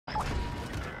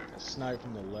Snipe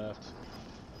from the left.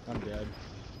 I'm dead.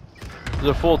 There's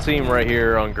a full team right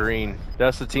here on green.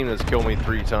 That's the team that's killed me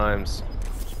 3 times.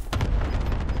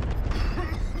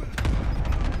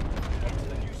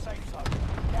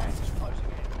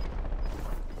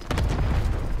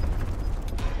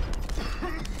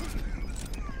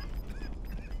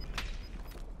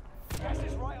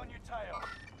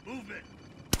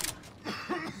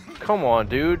 Come on,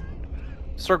 dude.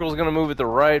 Circle's gonna move at the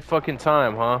right fucking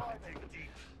time, huh?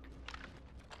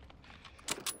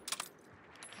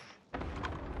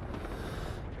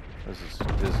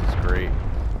 This is great.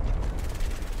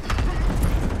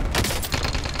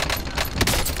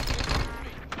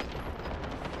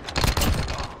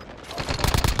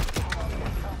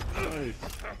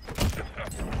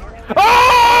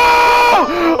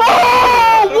 Oh!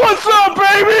 Oh! What's up,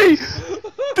 baby?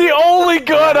 The only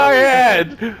gun I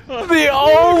had! The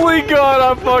only gun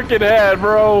I fucking had,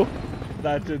 bro!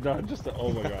 That did not just.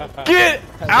 Oh my god. Get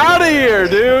out of here,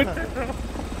 dude!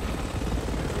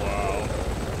 Wow.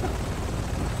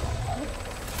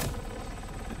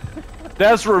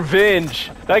 That's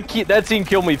revenge. That team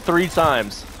killed me 3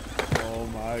 times. Oh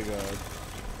my god.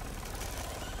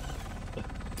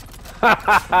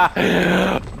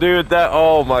 Dude, that.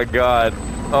 Oh my god.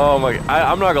 Oh my.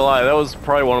 I'm not gonna lie. That was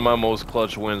probably one of my most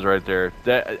clutch wins right there.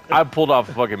 I pulled off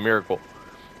a fucking miracle.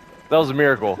 That was a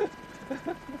miracle.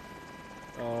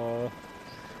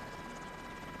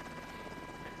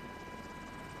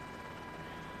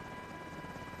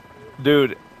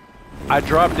 Dude, I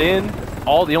dropped in.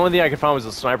 The only thing I could find was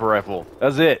a sniper rifle.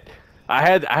 That's it. I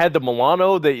had the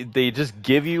Milano that they just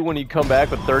give you when you come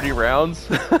back with 30 rounds.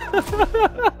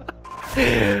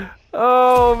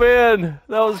 Oh man,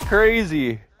 that was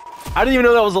crazy. I didn't even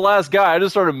know that was the last guy. I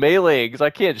just started meleeing because I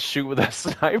can't shoot with that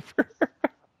sniper.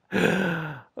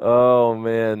 Oh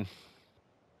man,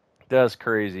 that's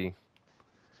crazy.